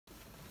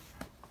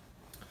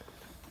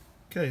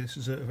Okay, this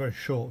is a very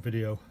short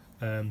video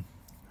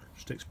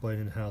just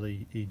explaining how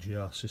the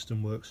EGR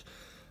system works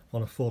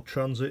on a Ford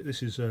Transit.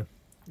 This is a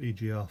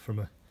EGR from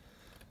a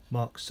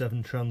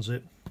mk7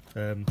 Transit,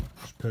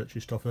 just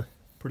purchased off a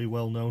pretty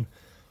well known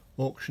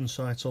auction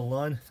site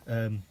online.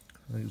 I think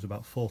it was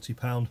about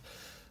 £40.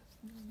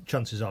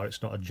 Chances are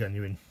it's not a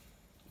genuine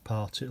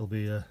part, it'll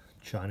be a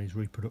Chinese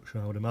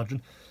reproduction I would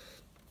imagine.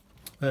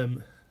 So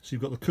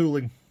you've got the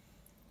cooling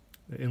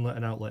inlet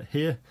and outlet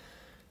here,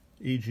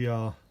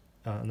 EGR,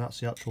 and that's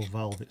the actual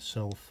valve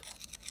itself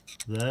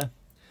there,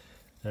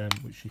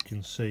 which you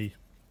can see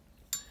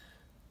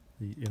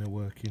the inner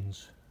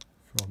workings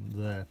from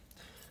there.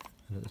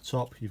 And at the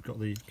top you've got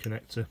the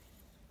connector,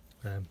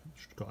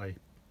 it's got a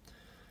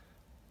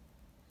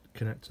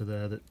connector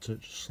there that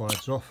just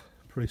slides off,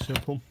 pretty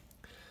simple.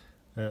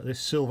 This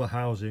silver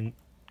housing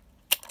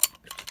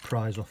is to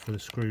prise off with a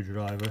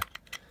screwdriver.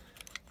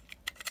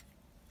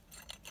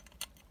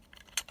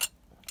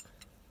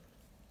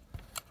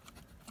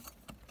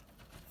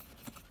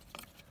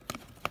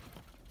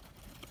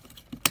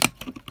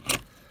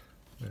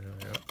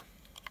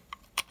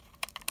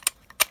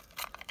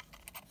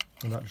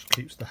 And that just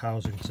keeps the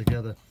housing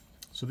together.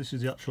 So this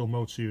is the actual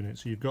motor unit.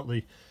 So you've got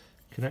the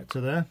connector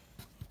there,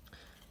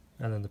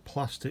 and then the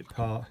plastic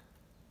part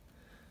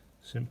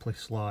simply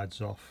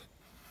slides off.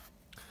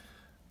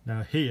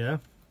 Now here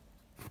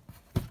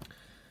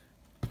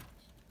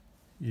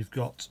you've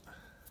got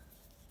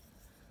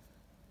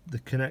the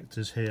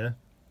connectors here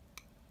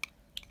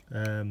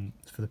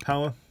for the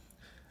power,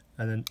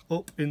 and then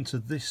up into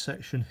this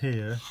section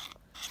here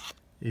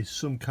is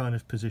some kind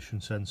of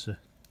position sensor.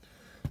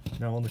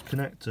 Now on the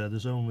connector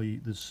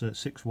there's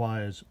 6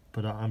 wires,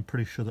 but I'm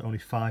pretty sure that only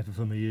 5 of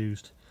them are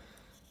used.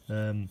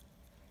 On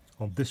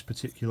this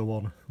particular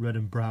one, red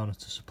and brown are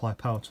to supply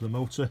power to the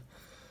motor,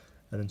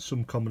 and then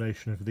some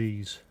combination of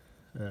these,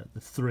 the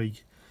 3,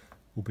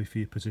 will be for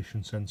your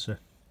position sensor.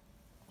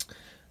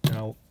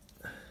 Now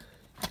you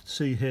can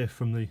see here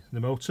from the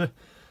motor,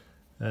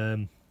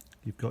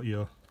 you've got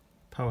your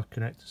power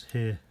connectors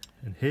here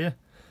and here,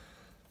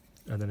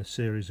 and then a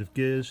series of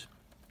gears,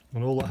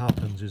 and all that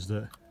happens is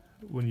that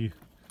when you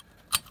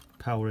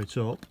power it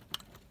up,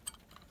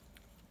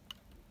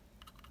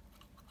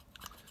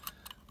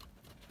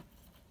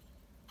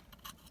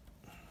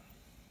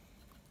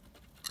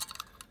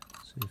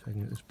 see if I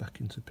can get this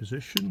back into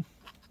position.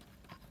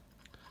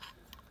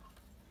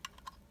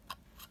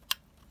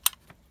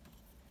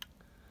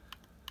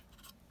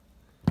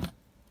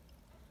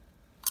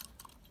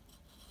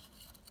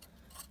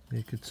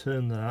 You could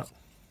turn that,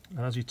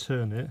 and as you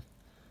turn it,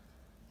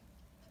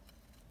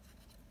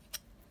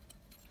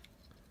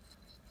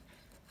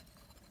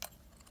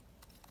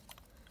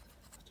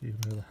 use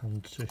my other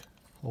hand to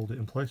hold it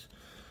in place.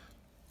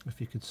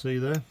 If you could see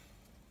there,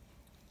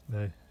 you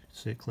can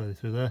see it clearly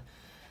through there.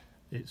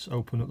 It's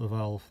open up the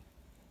valve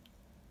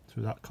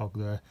through that cog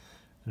there,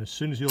 and as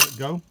soon as you let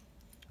go,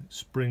 it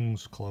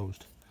springs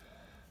closed.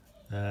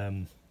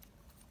 So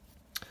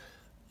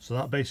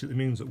that basically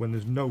means that when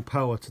there's no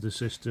power to the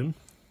system,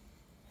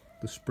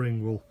 the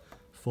spring will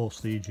force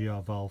the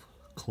EGR valve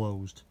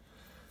closed.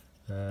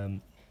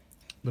 The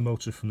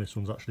motor from this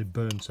one's actually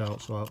burnt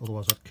out, so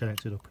otherwise I'd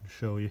connect it up and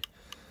show you.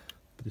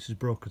 But this is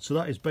broken. So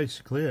that is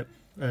basically it.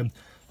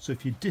 So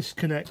if you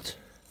disconnect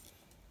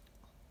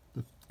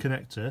the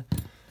connector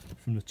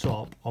from the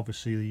top,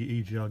 obviously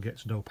the EGR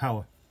gets no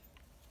power,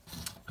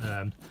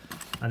 and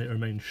it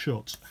remains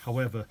shut.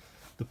 However,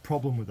 the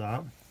problem with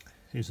that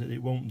is that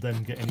it won't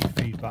then get any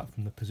feedback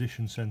from the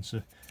position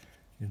sensor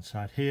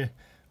inside here,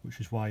 which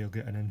is why you'll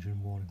get an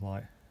engine warning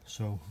light.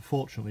 So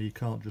unfortunately you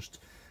can't just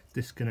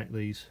disconnect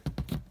these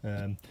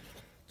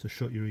to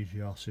shut your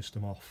EGR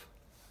system off.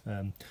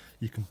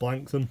 You can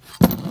blank them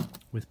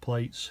with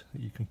plates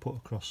that you can put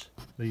across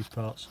these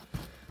parts.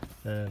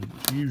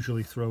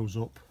 Usually throws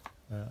up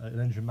an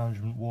engine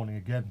management warning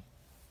again,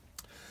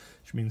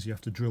 which means you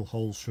have to drill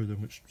holes through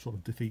them, which sort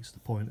of defeats the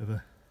point of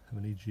an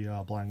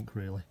EGR blank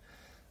really.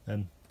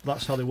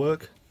 That's how they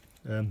work.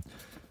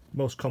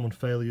 Most common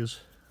failures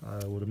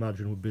I would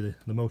imagine would be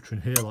the motor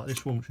in here, like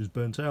this one, which is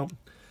burnt out.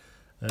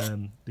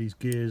 These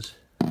gears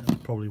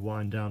probably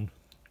grind down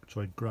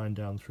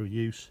through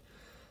use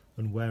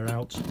and wear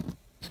out,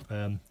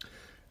 and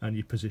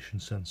your position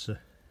sensor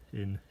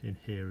in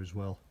here as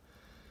well.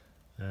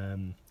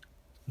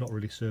 Not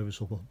really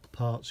serviceable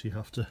parts, you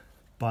have to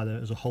buy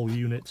them as a whole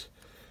unit.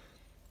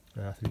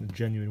 I think the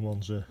genuine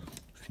ones are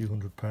a few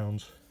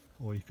 £100,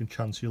 or you can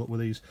chance your luck with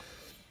these.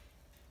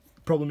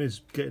 The problem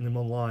is getting them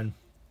online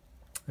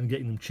and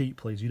getting them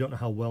cheaply, is you don't know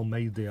how well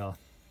made they are.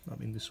 I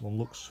mean, this one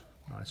looks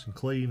nice and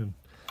clean,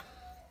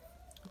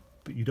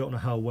 but you don't know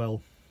how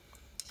well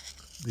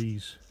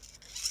these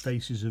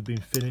faces have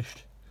been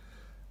finished.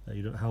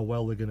 You don't know how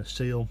well they're going to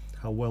seal,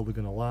 how well they're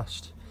going to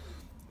last.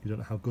 You don't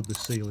know how good the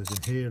seal is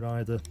in here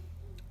either.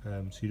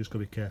 So you just got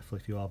to be careful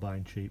if you are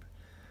buying cheap.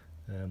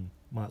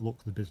 Might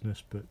look the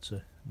business, but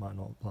might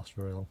not last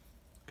very long.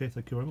 Okay,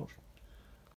 thank you very much.